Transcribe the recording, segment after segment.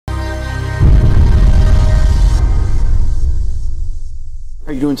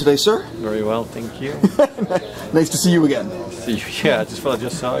How are you doing today, sir? Very well, thank you. Nice to see you again. Yeah, I just felt I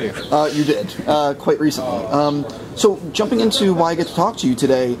just saw you. You did, quite recently. So, jumping into why I get to talk to you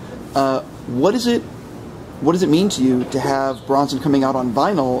today, what does it mean to you to have Bronson coming out on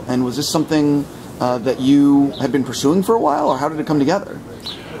vinyl, and was this something that you had been pursuing for a while, or how did it come together?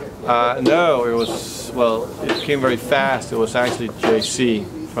 No, it was, well, it came very fast. It was actually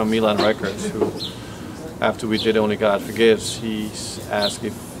JC from Milan Records who, after we did Only God Forgives, he asked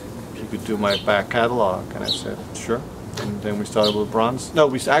if he could do my back catalog, and I said, sure. And then we started with Bronson. No,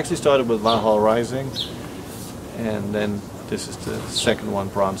 we actually started with Valhalla Rising, and then this is the second one,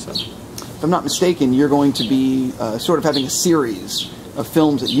 Bronson. If I'm not mistaken, you're going to be sort of having a series of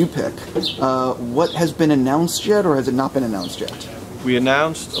films that you pick. What has been announced yet, or has it not been announced yet? We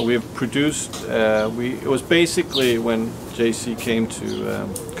announced, or we have produced, it was basically when JC came to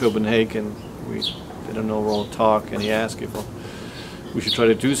Copenhagen, we did an overall talk, and he asked if we should try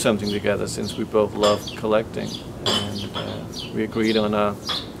to do something together since we both love collecting. And we agreed on a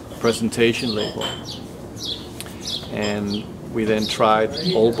presentation label. And we then tried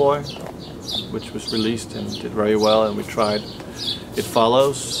Old Boy, which was released and did very well, and we tried It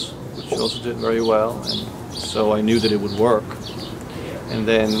Follows, which also did very well, and so I knew that it would work. And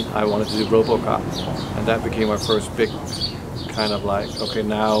then I wanted to do Robocop, and that became our first big kind of like, okay,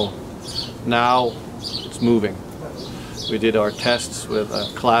 now it's moving. We did our tests with a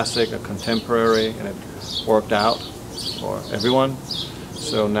classic, a contemporary, and it worked out for everyone.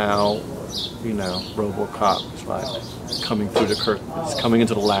 So now, you know, Robocop is like coming through the curtain. It's coming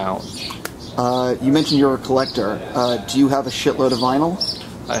into the lounge. You mentioned you're a collector. Do you have a shitload of vinyl?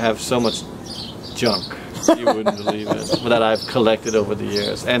 I have so much junk, you wouldn't believe it, that I've collected over the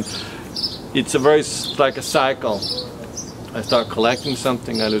years. And it's a very, like a cycle. I start collecting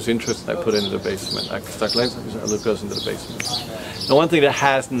something, I lose interest, I put it into the basement. I start collecting something, it goes into the basement. The one thing that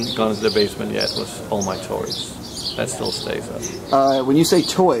hasn't gone into the basement yet was all my toys. That still stays up. When you say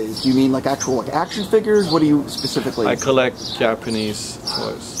toys, do you mean like actual like action figures? What do you specifically? I collect Japanese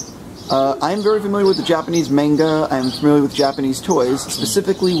toys. I'm very familiar with the Japanese manga. I'm familiar with Japanese toys.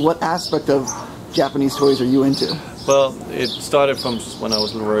 Specifically, what aspect of Japanese toys are you into? Well, it started from when I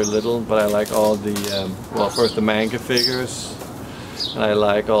was very little, but I like all the, well, first the manga figures, and I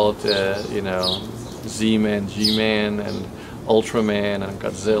like all the, you know, Z-Man, G-Man, and Ultraman, and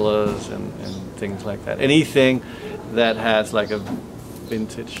Godzillas, and things like that. Anything that has like a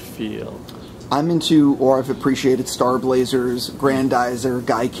vintage feel. I'm into, or I've appreciated Star Blazers, Grandizer,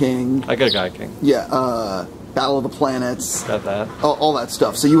 Guy King. I got a Guy King. Yeah, Battle of the Planets. Got that. All that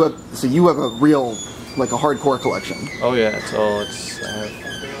stuff. So you have a real, like a hardcore collection. Oh yeah, I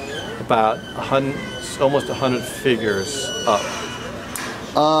have about almost 100 figures up.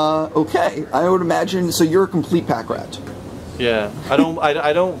 Okay. I would imagine. So you're a complete pack rat. Yeah, I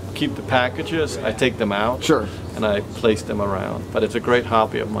don't keep the packages. I take them out. Sure. And I place them around. But it's a great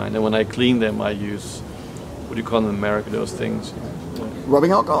hobby of mine. And when I clean them, I use, what do you call them in America? Those things.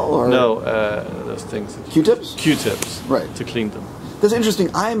 Rubbing alcohol, or no, those things. Q-tips. Q-tips. Right. To clean them. That's interesting.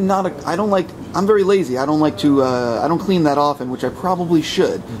 I'm very lazy. I don't like to, I don't clean that often, which I probably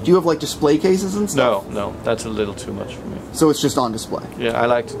should. Do you have like display cases and stuff? No, that's a little too much for me. So it's just on display? Yeah, I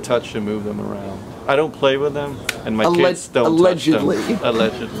like to touch and move them around. I don't play with them, and my kids don't allegedly. touch them.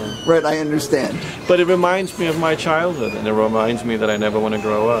 Allegedly. Right, I understand. But it reminds me of my childhood, and it reminds me that I never want to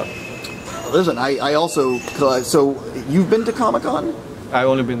grow up. Listen, I also, so you've been to Comic-Con? I've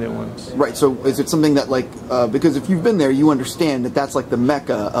only been there once. Right, so is it something that like, because if you've been there, you understand that that's like the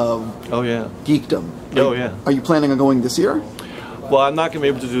mecca of geekdom. Are you planning on going this year? Well, I'm not going to be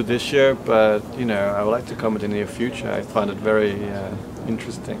able to do it this year, but, you know, I would like to come in the near future. I find it very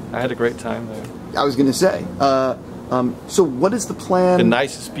interesting. I had a great time there. I was going to say, so what is the plan? The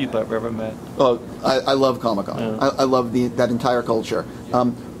nicest people I've ever met. Oh, I love Comic-Con. Yeah. I love that entire culture.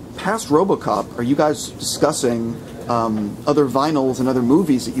 Past Robocop, are you guys discussing other vinyls and other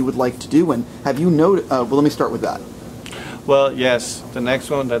movies that you would like to do? And have you noted, well, let me start with that. Well, yes, the next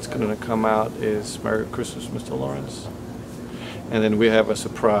one that's going to come out is Merry Christmas, Mr. Lawrence. And then we have a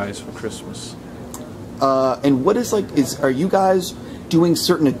surprise for Christmas. And what is are you guys doing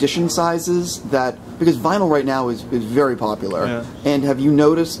certain edition sizes that, because vinyl right now is very popular, yeah. And have you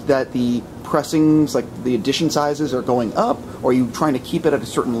noticed that the pressings, like the edition sizes, are going up, or are you trying to keep it at a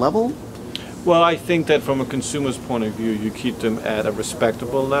certain level? Well, I think that from a consumer's point of view, you keep them at a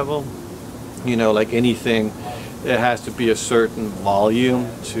respectable level. You know, like anything, it has to be a certain volume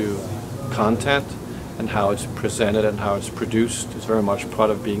to content, and how it's presented and how it's produced is very much part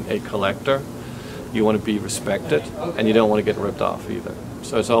of being a collector. You want to be respected, and you don't want to get ripped off either.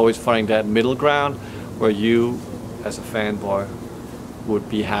 So it's always finding that middle ground where you, as a fanboy, would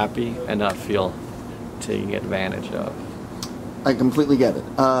be happy and not feel taken advantage of. I completely get it.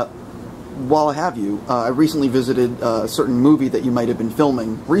 While I have you, I recently visited a certain movie that you might have been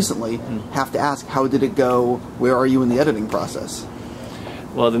filming recently. Have to ask, how did it go? Where are you in the editing process?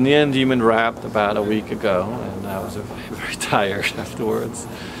 Well, in the end, Demon wrapped about a week ago, and I was very tired afterwards.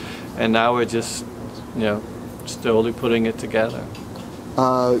 And now we're just, you know, slowly putting it together.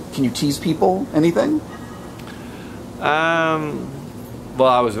 Can you tease people anything? Well,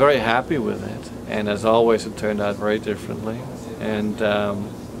 I was very happy with it, and as always, it turned out very differently. And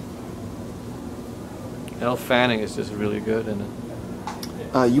Elle Fanning is just really good in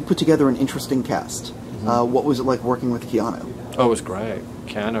it. You put together an interesting cast. What was it like working with Keanu? Oh, it was great.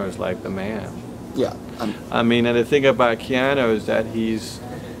 Keanu is like the man. Yeah. I mean, and the thing about Keanu is that he's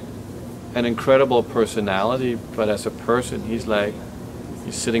an incredible personality, but as a person, he's like,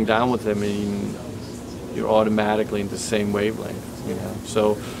 you're sitting down with him and you're automatically in the same wavelength, you know.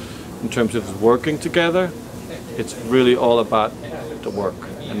 So in terms of working together, it's really all about the work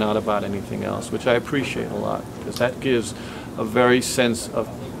and not about anything else, which I appreciate a lot, because that gives a very sense of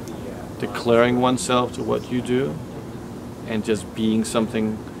declaring oneself to what you do and just being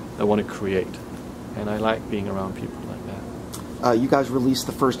something I want to create. And I like being around people like that. You guys released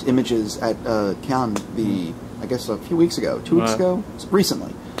the first images at Cannes, I guess a few weeks ago, 2 weeks ago,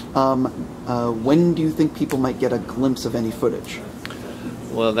 recently. When do you think people might get a glimpse of any footage?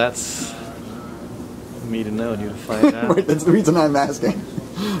 Well, that's me to know and you to find out. Right, that's the reason I'm asking.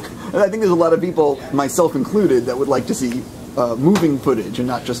 And I think there's a lot of people, myself included, that would like to see moving footage and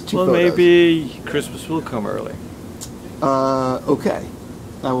not just two photos. Well, maybe Christmas will come early. Okay.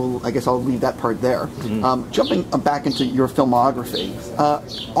 I guess I'll leave that part there. Jumping back into your filmography,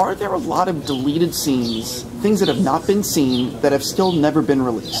 are there a lot of deleted scenes, things that have not been seen, that have still never been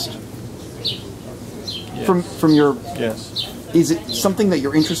released? Yes. From your... Yes. Is it something that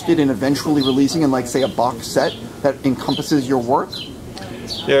you're interested in eventually releasing in, like, say, a box set that encompasses your work?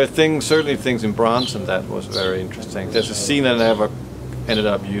 There are things, certainly things in Bronson that was very interesting. There's a scene that I never ended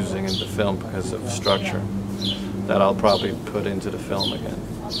up using in the film because of structure that I'll probably put into the film again.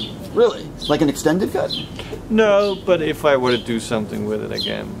 Really? Like an extended cut? No, but if I were to do something with it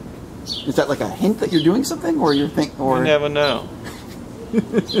again. Is that like a hint that you're doing something, or you're or you never know.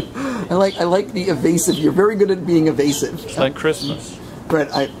 I like the evasive. You're very good at being evasive. It's like Christmas. Right,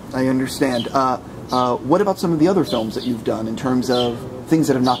 I understand. What about some of the other films that you've done in terms of things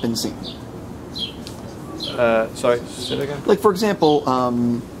that have not been seen? Sorry, say it again? Like, for example,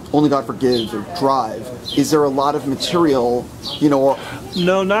 Only God Forgives or Drive. Is there a lot of material, you know? Or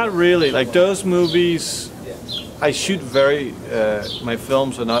no, not really. Like those movies, I shoot very, my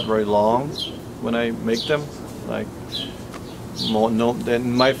films are not very long when I make them. Like,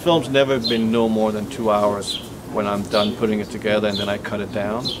 my film's never been no more than 2 hours when I'm done putting it together, and then I cut it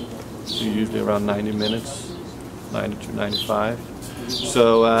down. So usually around 90 minutes, 90 to 95.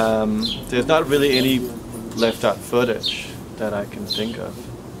 So there's not really any left out footage that I can think of.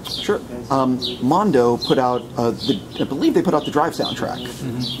 Sure. Mondo put out, I believe they put out the Drive soundtrack.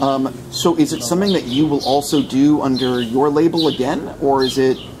 So is it something that you will also do under your label again, or is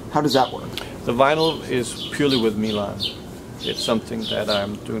it, how does that work? The vinyl is purely with Milan. It's something that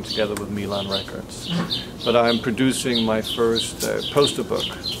I'm doing together with Milan Records. But I'm producing my first poster book.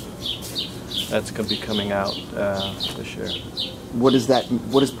 That's going to be coming out this year. What is that?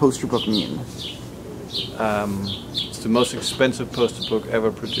 What does poster book mean? It's the most expensive poster book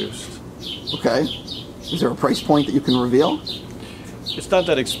ever produced. Okay. Is there a price point that you can reveal? It's not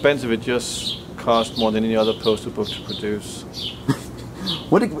that expensive. It just costs more than any other poster book to produce.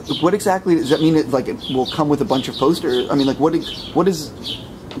 What exactly does that mean? Like, it will come with a bunch of posters? I mean, like, what is?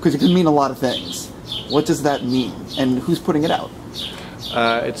 Because it can mean a lot of things. What does that mean? And who's putting it out?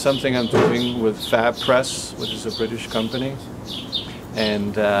 It's something I'm doing with Fab Press, which is a British company,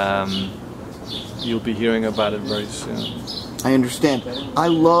 and you'll be hearing about it very soon. I understand. I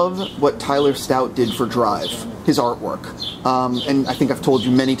love what Tyler Stout did for Drive, his artwork. And I think I've told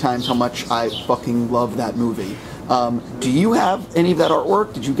you many times how much I fucking love that movie. Do you have any of that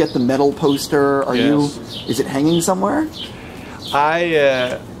artwork? Did you get the metal poster? Yes. Is it hanging somewhere?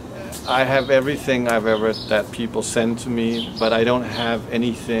 I have everything that people send to me, but I don't have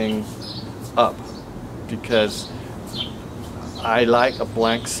anything up because I like a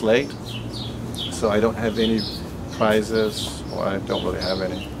blank slate. So I don't have any prizes, or I don't really have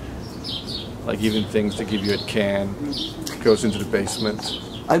any. Like even things to give you at Cannes goes into the basement.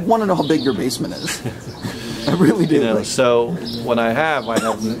 I want to know how big your basement is. I really do. You know, so when I have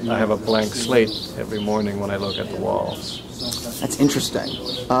a blank slate every morning when I look at the walls. That's interesting.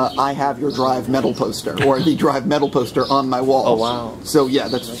 I have your Drive metal poster, or the Drive metal poster on my wall. Oh, wow. So yeah,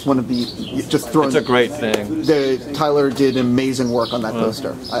 that's one of the, just throwing... It's a great thing. Tyler did amazing work on that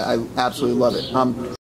poster. I absolutely love it.